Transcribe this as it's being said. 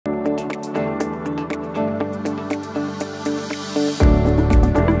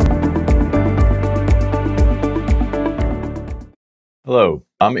Hello,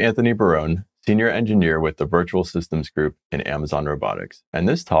 I'm Anthony Barone, Senior Engineer with the Virtual Systems Group in Amazon Robotics, and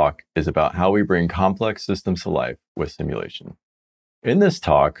this talk is about how we bring complex systems to life with simulation. In this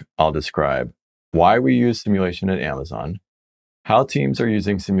talk, I'll describe why we use simulation at Amazon, how teams are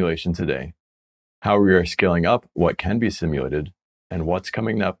using simulation today, how we are scaling up what can be simulated, and what's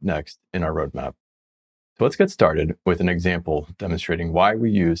coming up next in our roadmap. So let's get started with an example demonstrating why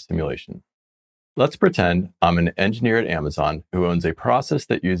we use simulation. Let's pretend I'm an engineer at Amazon who owns a process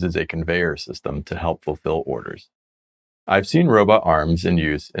that uses a conveyor system to help fulfill orders. I've seen robot arms in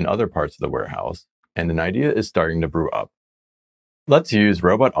use in other parts of the warehouse, and an idea is starting to brew up. Let's use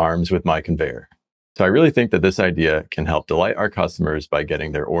robot arms with my conveyor. So I really think that this idea can help delight our customers by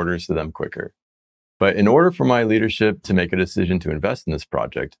getting their orders to them quicker. But in order for my leadership to make a decision to invest in this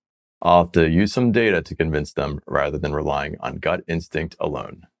project, I'll have to use some data to convince them rather than relying on gut instinct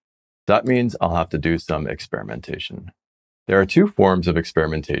alone. That means I'll have to do some experimentation. There are two forms of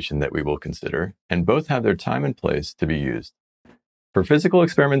experimentation that we will consider, and both have their time and place to be used. For physical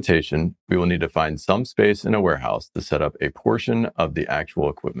experimentation, we will need to find some space in a warehouse to set up a portion of the actual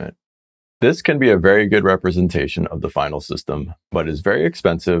equipment. This can be a very good representation of the final system, but is very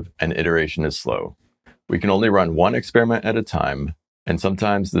expensive and iteration is slow. We can only run one experiment at a time, and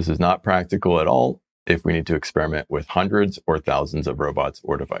sometimes this is not practical at all if we need to experiment with hundreds or thousands of robots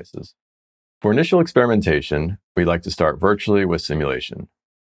or devices. For initial experimentation, we like to start virtually with simulation.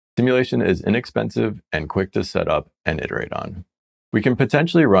 Simulation is inexpensive and quick to set up and iterate on. We can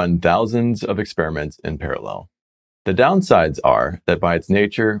potentially run thousands of experiments in parallel. The downsides are that by its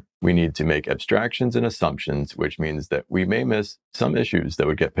nature, we need to make abstractions and assumptions, which means that we may miss some issues that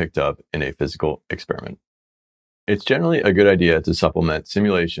would get picked up in a physical experiment. It's generally a good idea to supplement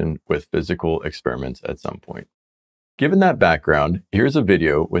simulation with physical experiments at some point. Given that background, here's a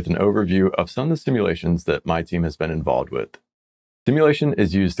video with an overview of some of the simulations that my team has been involved with. Simulation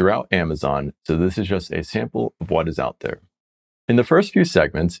is used throughout Amazon, so this is just a sample of what is out there. In the first few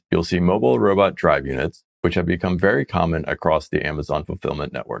segments, you'll see mobile robot drive units, which have become very common across the Amazon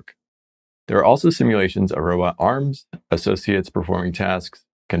fulfillment network. There are also simulations of robot arms, associates performing tasks,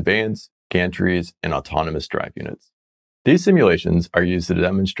 conveyance, gantries, and autonomous drive units. These simulations are used to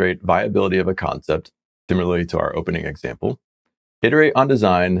demonstrate viability of a concept, similarly to our opening example, iterate on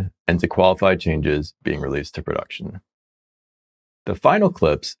design, and to qualify changes being released to production. The final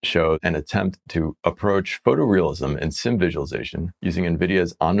clips show an attempt to approach photorealism and sim visualization using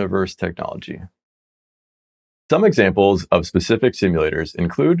NVIDIA's Omniverse technology. Some examples of specific simulators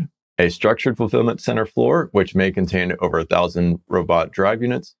include a structured fulfillment center floor, which may contain over 1,000 robot drive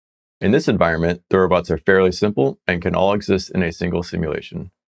units. In this environment, the robots are fairly simple and can all exist in a single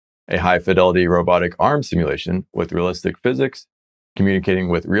simulation. A high-fidelity robotic arm simulation with realistic physics, communicating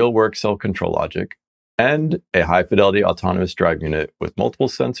with real work cell control logic, and a high-fidelity autonomous drive unit with multiple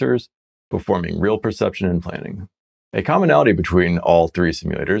sensors performing real perception and planning. A commonality between all three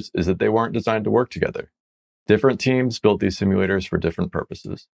simulators is that they weren't designed to work together. Different teams built these simulators for different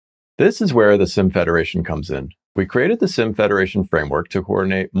purposes. This is where the Sim Federation comes in. We created the Sim Federation framework to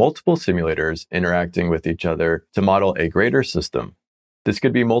coordinate multiple simulators interacting with each other to model a greater system. This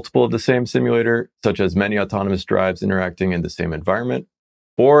could be multiple of the same simulator, such as many autonomous drives interacting in the same environment,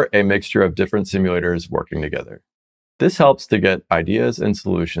 or a mixture of different simulators working together. This helps to get ideas and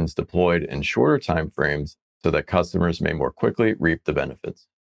solutions deployed in shorter time frames so that customers may more quickly reap the benefits.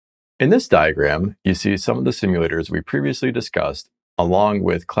 In this diagram, you see some of the simulators we previously discussed, along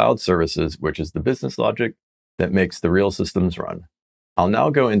with cloud services, which is the business logic that makes the real systems run. I'll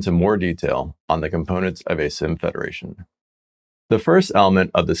now go into more detail on the components of a Sim Federation. The first element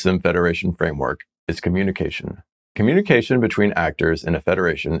of the Sim Federation framework is communication. Communication between actors in a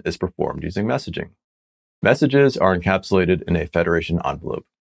federation is performed using messaging. Messages are encapsulated in a federation envelope.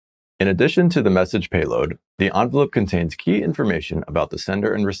 In addition to the message payload, the envelope contains key information about the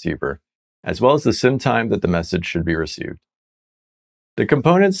sender and receiver, as well as the sim time that the message should be received. The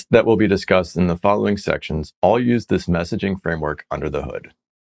components that will be discussed in the following sections all use this messaging framework under the hood.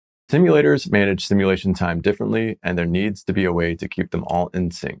 Simulators manage simulation time differently, and there needs to be a way to keep them all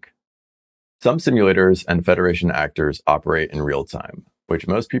in sync. Some simulators and Federation actors operate in real time, which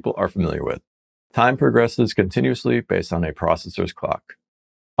most people are familiar with. Time progresses continuously based on a processor's clock.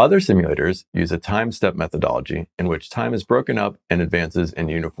 Other simulators use a time step methodology in which time is broken up and advances in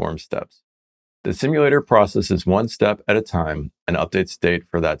uniform steps. The simulator processes one step at a time and updates state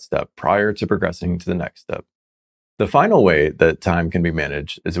for that step prior to progressing to the next step. The final way that time can be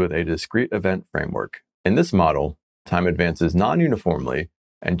managed is with a discrete event framework. In this model, time advances non-uniformly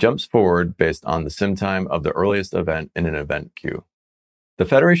and jumps forward based on the sim time of the earliest event in an event queue. The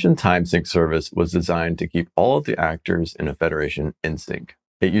Federation Time Sync service was designed to keep all of the actors in a Federation in sync.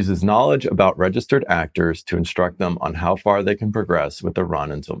 It uses knowledge about registered actors to instruct them on how far they can progress with the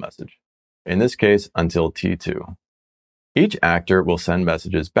run until message. In this case, until T2. Each actor will send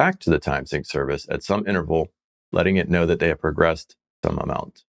messages back to the Time Sync service at some interval, letting it know that they have progressed some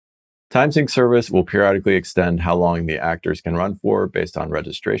amount. Time Sync service will periodically extend how long the actors can run for based on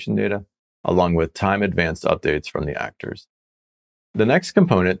registration data, along with time-advanced updates from the actors. The next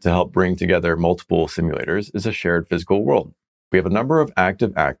component to help bring together multiple simulators is a shared physical world. We have a number of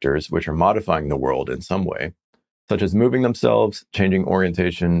active actors which are modifying the world in some way, such as moving themselves, changing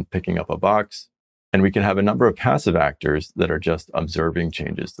orientation, picking up a box, and we can have a number of passive actors that are just observing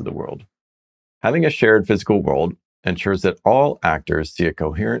changes to the world. Having a shared physical world ensures that all actors see a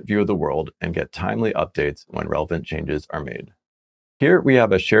coherent view of the world and get timely updates when relevant changes are made. Here we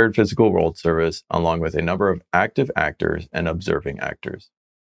have a shared physical world service along with a number of active actors and observing actors.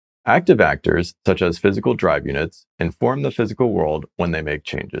 Active actors, such as physical drive units, inform the physical world when they make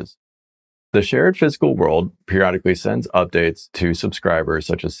changes. The shared physical world periodically sends updates to subscribers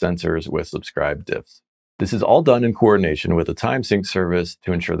such as sensors with subscribed diffs. This is all done in coordination with the Time Sync service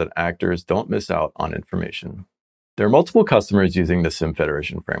to ensure that actors don't miss out on information. There are multiple customers using the Sim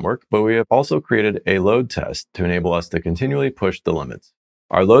Federation framework, but we have also created a load test to enable us to continually push the limits.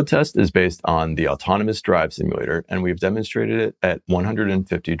 Our load test is based on the Autonomous Drive Simulator, and we've demonstrated it at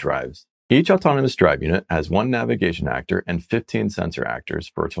 150 drives. Each autonomous drive unit has 1 navigation actor and 15 sensor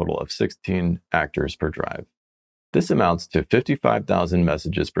actors for a total of 16 actors per drive. This amounts to 55,000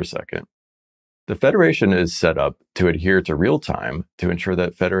 messages per second. The Federation is set up to adhere to real time to ensure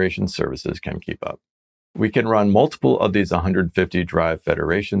that Federation services can keep up. We can run multiple of these 150 drive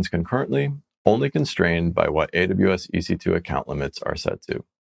federations concurrently, only constrained by what AWS EC2 account limits are set to.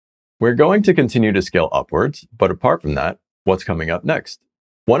 We're going to continue to scale upwards, but apart from that, what's coming up next?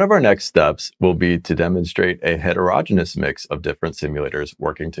 One of our next steps will be to demonstrate a heterogeneous mix of different simulators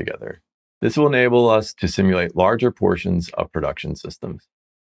working together. This will enable us to simulate larger portions of production systems.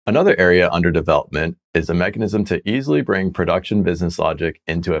 Another area under development is a mechanism to easily bring production business logic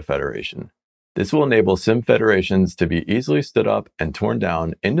into a federation. This will enable sim federations to be easily stood up and torn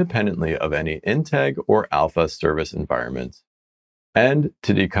down independently of any integ or alpha service environments, and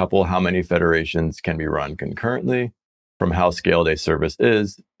to decouple how many federations can be run concurrently from how scaled a service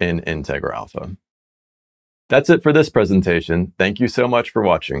is in integ or alpha. That's it for this presentation. Thank you so much for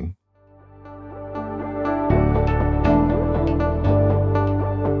watching.